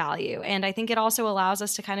create more value. And I think it also allows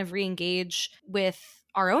us to kind of re-engage with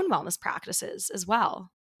our own wellness practices as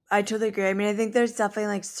well. I totally agree. I mean, I think there's definitely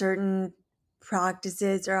like certain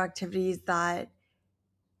practices or activities that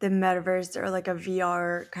the metaverse or like a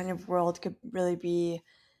VR kind of world could really be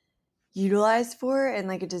utilized for in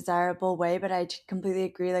like a desirable way. But I completely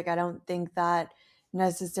agree. Like, I don't think that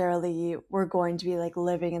necessarily we're going to be like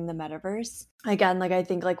living in the metaverse. Again, like, I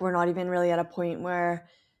think like we're not even really at a point where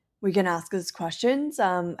we can ask those questions.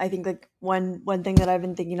 I think like one thing that I've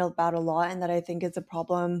been thinking about a lot, and that I think is a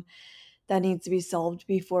problem that needs to be solved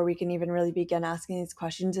before we can even really begin asking these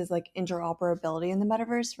questions, is like interoperability in the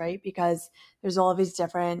metaverse, right? Because there's all of these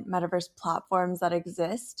different metaverse platforms that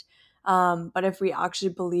exist. But if we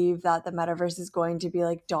actually believe that the metaverse is going to be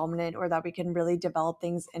like dominant, or that we can really develop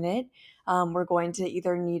things in it, we're going to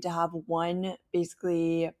either need to have one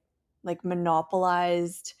basically like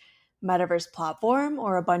monopolized metaverse platform,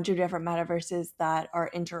 or a bunch of different metaverses that are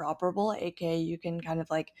interoperable, aka you can kind of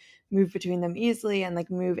like move between them easily and like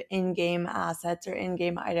move in-game assets or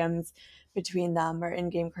in-game items between them, or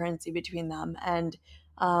in-game currency between them. And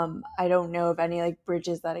I don't know of any like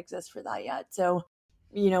bridges that exist for that yet. So,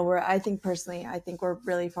 you know, I think personally, I think we're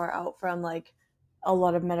really far out from like a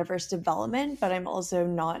lot of metaverse development, but I'm also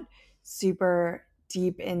not super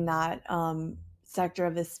deep in that sector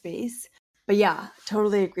of the space. But yeah,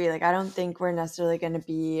 totally agree. Like, I don't think we're necessarily going to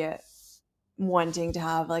be wanting to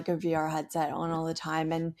have like a VR headset on all the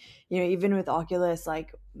time. And, you know, even with Oculus,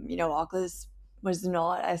 like, you know, Oculus was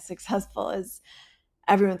not as successful as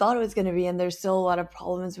everyone thought it was going to be. And there's still a lot of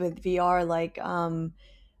problems with VR. Like,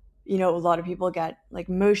 you know, a lot of people get like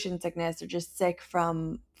motion sickness or just sick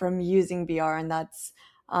from using VR. And that's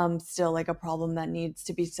still like a problem that needs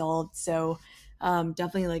to be solved. So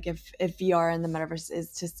definitely like if VR and the metaverse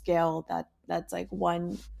is to scale, that's like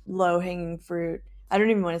one low hanging fruit. I don't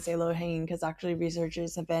even want to say low hanging, because actually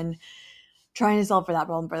researchers have been trying to solve for that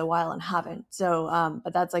problem for a while and haven't. So,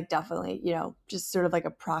 but that's like definitely, you know, just sort of like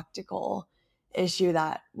a practical issue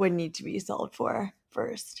that would need to be solved for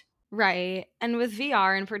first. Right. And with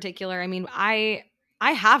VR in particular, I mean, I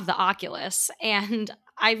have the Oculus and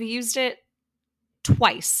I've used it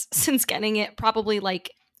twice since getting it, probably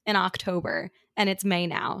like in October, and it's May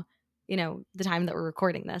now, you know, the time that we're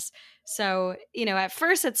recording this. So, you know, at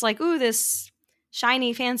first it's like, ooh, this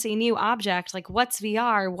shiny, fancy new object. Like, what's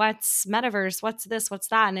VR? What's metaverse? What's this? What's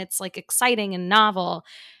that? And it's like exciting and novel.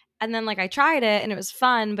 And then like I tried it and it was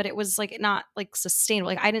fun, but it was like not like sustainable.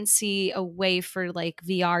 Like, I didn't see a way for like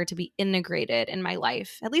VR to be integrated in my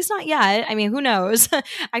life, at least not yet. I mean, who knows?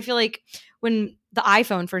 I feel like when the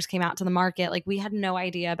iPhone first came out to the market, like we had no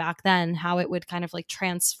idea back then how it would kind of like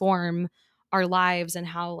transform our lives, and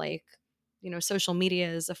how like, you know, social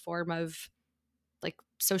media is a form of like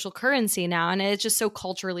social currency now. And it's just so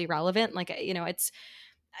culturally relevant. Like, you know,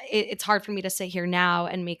 it's hard for me to sit here now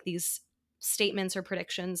and make these statements or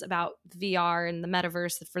predictions about VR and the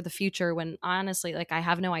metaverse for the future, when honestly, like, I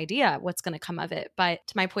have no idea what's going to come of it. But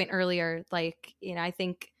to my point earlier, like, you know, I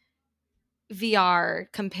think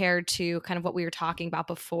VR, compared to kind of what we were talking about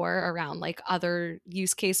before around like other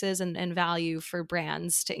use cases and value for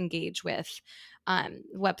brands to engage with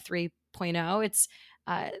Web 3.0, it's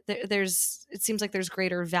it seems like there's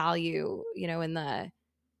greater value, you know, in the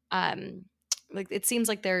like, it seems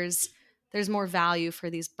like there's more value for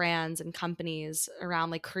these brands and companies around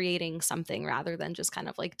like creating something rather than just kind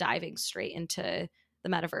of like diving straight into the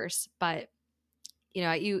metaverse. But, you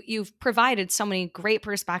know, you've provided so many great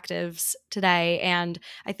perspectives today, and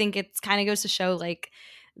I think it's kind of goes to show like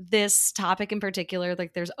this topic in particular,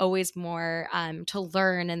 like there's always more to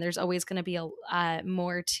learn, and there's always going to be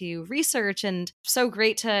more to research, and so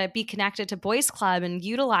great to be connected to Boys Club and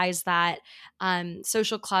utilize that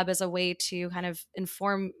social club as a way to kind of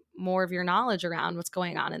inform more of your knowledge around what's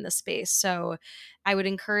going on in this space. So I would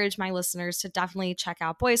encourage my listeners to definitely check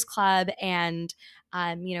out Boys Club, and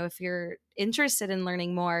if you're interested in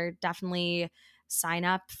learning more, definitely sign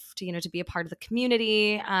up to be a part of the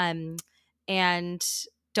community, and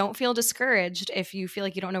don't feel discouraged if you feel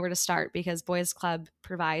like you don't know where to start, because Boys Club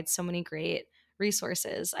provides so many great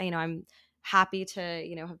resources. I'm happy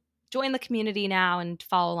to join the community now and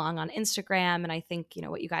follow along on Instagram, and I think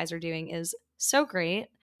what you guys are doing is so great.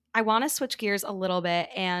 I want to switch gears a little bit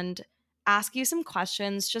and ask you some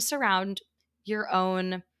questions just around your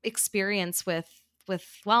own experience with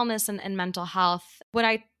wellness and mental health. What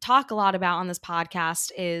I talk a lot about on this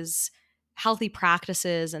podcast is healthy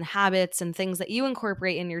practices and habits and things that you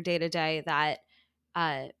incorporate in your day-to-day that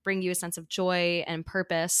bring you a sense of joy and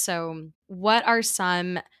purpose. So what are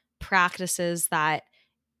some practices that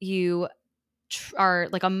you are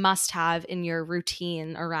like a must-have in your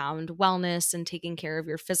routine around wellness and taking care of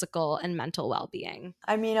your physical and mental well-being?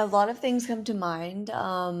 I mean, a lot of things come to mind.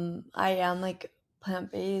 I am like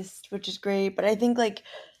plant-based, which is great, but I think like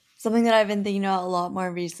something that I've been thinking about a lot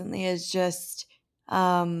more recently is just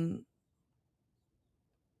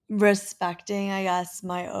respecting, I guess,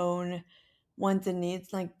 my own wants and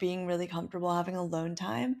needs, like being really comfortable having alone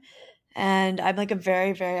time. And I'm like a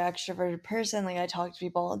very, very extroverted person. Like I talk to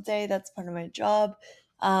people all day. That's part of my job.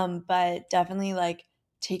 But definitely like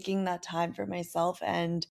taking that time for myself.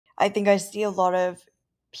 And I think I see a lot of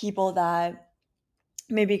people that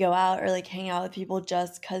maybe go out or like hang out with people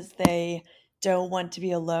just because they don't want to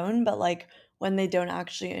be alone, but like when they don't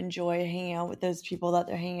actually enjoy hanging out with those people that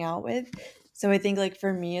they're hanging out with. So I think like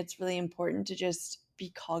for me, it's really important to just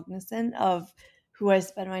be cognizant of who I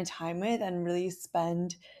spend my time with and really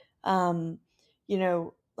spend, um,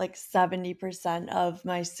 like 70% of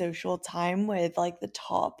my social time with like the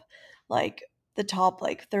top like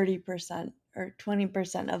 30% or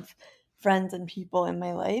 20% of friends and people in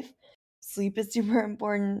my life. Sleep is super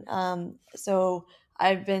important. So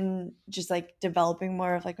I've been just like developing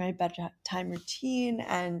more of like my bedtime routine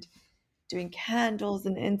and doing candles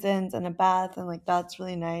and incense and a bath, and like that's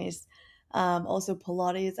really nice. Also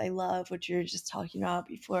Pilates I love, which you were just talking about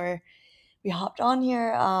before we hopped on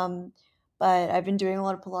here. But I've been doing a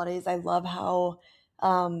lot of Pilates. I love how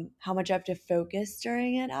much I have to focus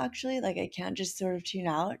during it actually. Like I can't just sort of tune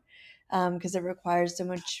out because it requires so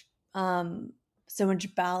much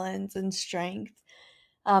balance and strength.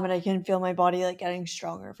 And I can feel my body like getting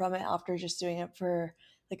stronger from it after just doing it for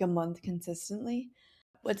like a month consistently.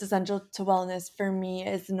 What's essential to wellness for me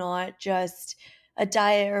is not just a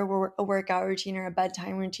diet or a workout routine or a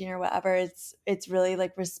bedtime routine or whatever. It's really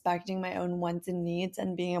like respecting my own wants and needs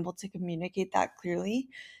and being able to communicate that clearly.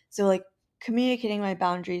 So like communicating my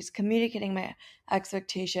boundaries, communicating my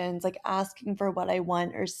expectations, like asking for what I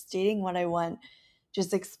want or stating what I want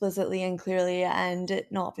just explicitly and clearly, and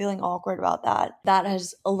not feeling awkward about that. That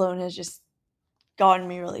has just gotten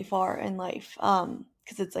me really far in life.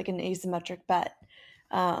 Because it's like an asymmetric bet.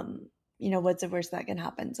 What's the worst that can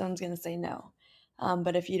happen? Someone's gonna say no.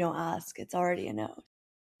 But if you don't ask, it's already a no.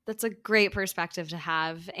 That's a great perspective to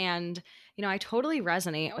have. And, I totally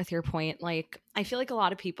resonate with your point. Like, I feel like a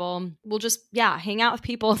lot of people will just, hang out with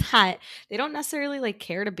people that they don't necessarily like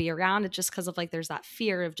care to be around. It's just because of like, there's that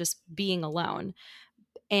fear of just being alone.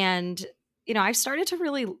 And, I've started to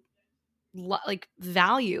really like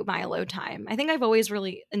value my alone time. I think I've always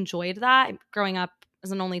really enjoyed that. Growing up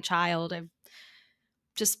as an only child, I've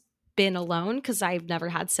just been alone because I've never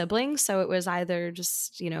had siblings. So it was either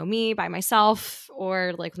just, me by myself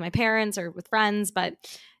or like with my parents or with friends. But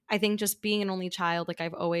I think just being an only child, like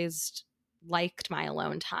I've always liked my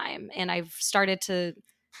alone time. And I've started to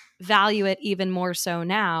value it even more so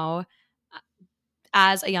now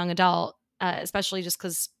as a young adult, especially just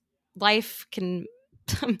because life can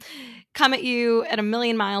come at you at a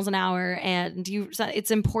million miles an hour, and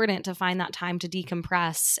it's important to find that time to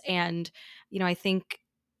decompress. And, I think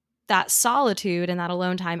that solitude and that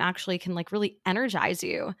alone time actually can like really energize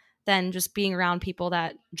you than just being around people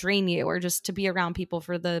that drain you, or just to be around people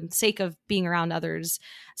for the sake of being around others.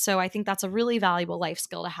 So I think that's a really valuable life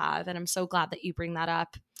skill to have. And I'm so glad that you bring that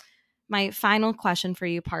up. My final question for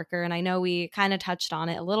you, Parker, and I know we kind of touched on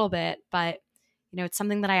it a little bit, but it's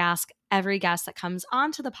something that I ask every guest that comes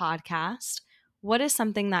onto the podcast. What is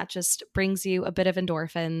something that just brings you a bit of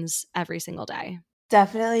endorphins every single day?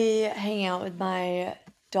 Definitely hanging out with my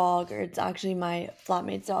dog, or it's actually my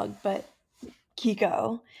flatmate's dog, but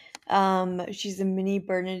Kiko. She's a mini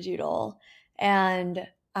Bernedoodle, and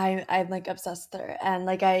I'm like obsessed with her. And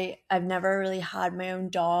like I've never really had my own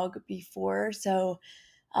dog before, so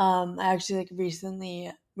I actually like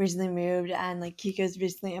recently moved, and like Kiko's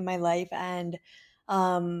recently in my life, and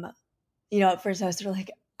um at first I was sort of like,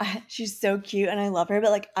 she's so cute and I love her,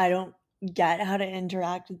 but like I don't get how to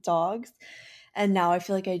interact with dogs. And now I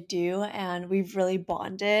feel like I do, and we've really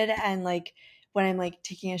bonded. And like when I'm like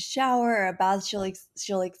taking a shower or a bath, she'll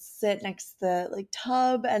sit next to the like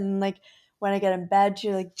tub, and like when I get in bed,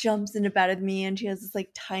 she like jumps into bed with me, and she has this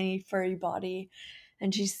like tiny furry body,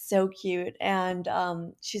 and she's so cute. And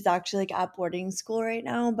she's actually like at boarding school right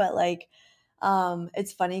now, but like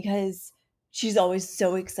it's funny because she's always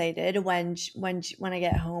so excited when I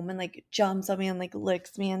get home, and like jumps on me and like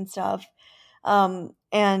licks me and stuff.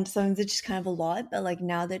 And sometimes it's just kind of a lot, but like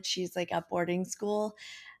now that she's like at boarding school,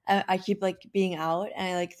 I keep like being out, and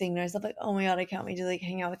I like think to myself like, oh my god, I can't wait to like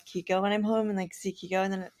hang out with Kiko when I'm home and like see Kiko.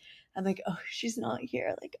 And then I'm like, oh, she's not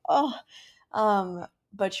here, like, oh.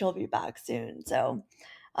 But she'll be back soon, so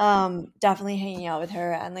definitely hanging out with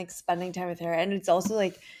her and like spending time with her. And it's also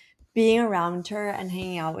like being around her and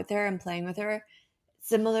hanging out with her and playing with her,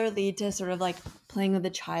 similarly to sort of like playing with a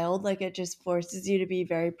child, like it just forces you to be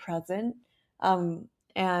very present.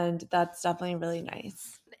 And that's definitely really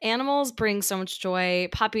nice. Animals bring so much joy.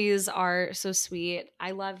 Puppies are so sweet.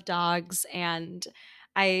 I love dogs, and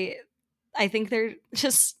I think they're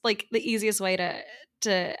just like the easiest way to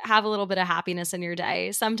have a little bit of happiness in your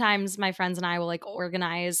day. Sometimes my friends and I will like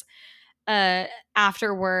organize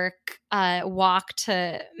after work walk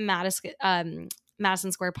to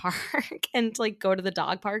Madison Square Park and like go to the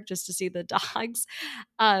dog park just to see the dogs.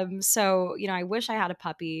 So, I wish I had a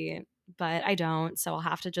puppy, but I don't. So I'll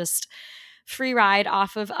have to just free ride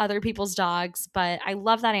off of other people's dogs. But I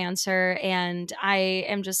love that answer. And I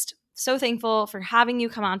am just so thankful for having you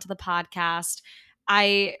come onto the podcast.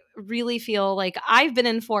 I really feel like I've been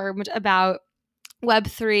informed about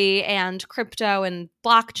Web3 and crypto and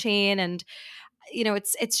blockchain. And,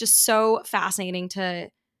 it's just so fascinating to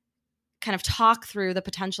kind of talk through the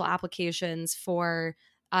potential applications for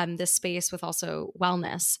this space with also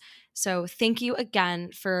wellness. So thank you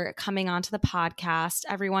again for coming onto the podcast.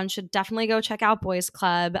 Everyone should definitely go check out Boys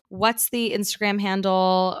Club. What's the Instagram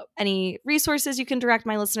handle? Any resources you can direct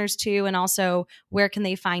my listeners to? And also, where can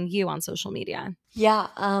they find you on social media? Yeah,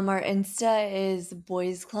 our Insta is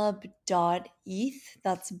boysclub.eth.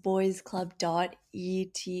 That's boysclub.eth.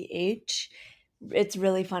 It's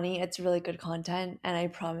really funny. It's really good content, and I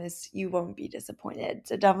promise you won't be disappointed.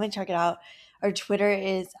 So definitely check it out. Our Twitter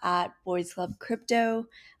is at Boys Club Crypto.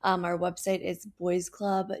 Our website is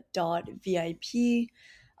boysclub.vip.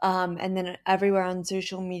 And then everywhere on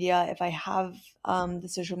social media, if I have the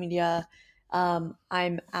social media,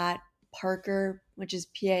 I'm at Parker, which is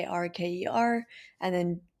Parker, and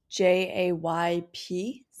then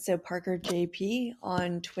JAYP. So Parker JP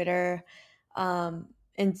on Twitter,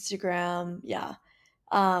 Instagram. Yeah.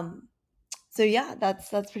 So yeah,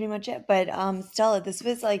 that's pretty much it. But Stella, this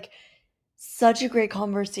was like such a great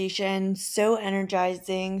conversation, so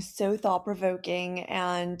energizing, so thought-provoking,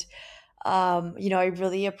 and I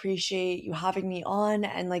really appreciate you having me on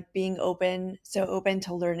and like being open to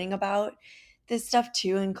learning about this stuff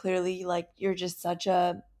too. And clearly like you're just such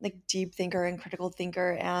a like deep thinker and critical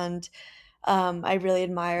thinker, and I really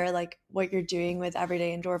admire like what you're doing with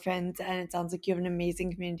Everyday Endorphins, and it sounds like you have an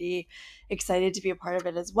amazing community. Excited to be a part of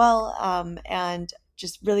it as well, and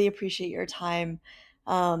just really appreciate your time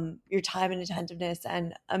and attentiveness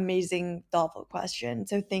and amazing thoughtful questions.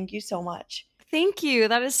 So thank you so much. Thank you.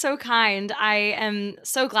 That is so kind. I am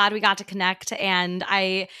so glad we got to connect, and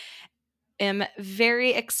I am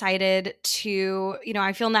very excited to,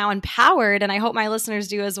 I feel now empowered, and I hope my listeners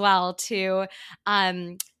do as well, to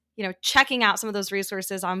checking out some of those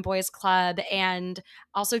resources on Boys Club, and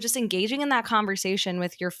also just engaging in that conversation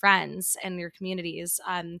with your friends and your communities.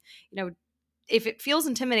 If it feels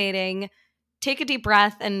intimidating, take a deep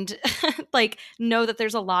breath and like know that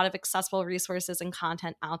there's a lot of accessible resources and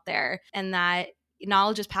content out there, and that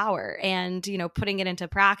knowledge is power, and putting it into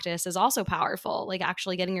practice is also powerful. Like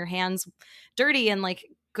actually getting your hands dirty and like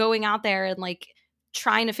going out there and like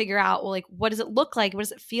trying to figure out, well, like what does it look like? What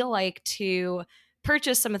does it feel like to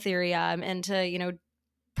purchase some Ethereum and to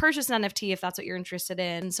purchase an NFT if that's what you're interested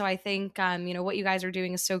in. So I think, what you guys are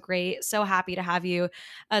doing is so great. So happy to have you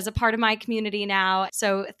as a part of my community now.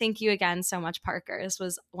 So thank you again so much, Parker. This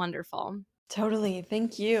was wonderful. Totally.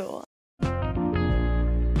 Thank you.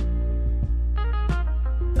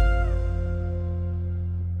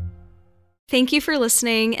 Thank you for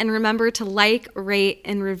listening, and remember to like, rate,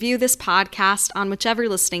 and review this podcast on whichever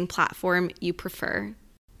listening platform you prefer.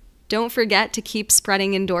 Don't forget to keep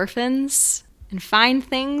spreading endorphins and find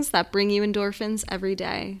things that bring you endorphins every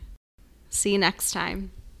day. See you next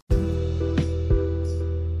time.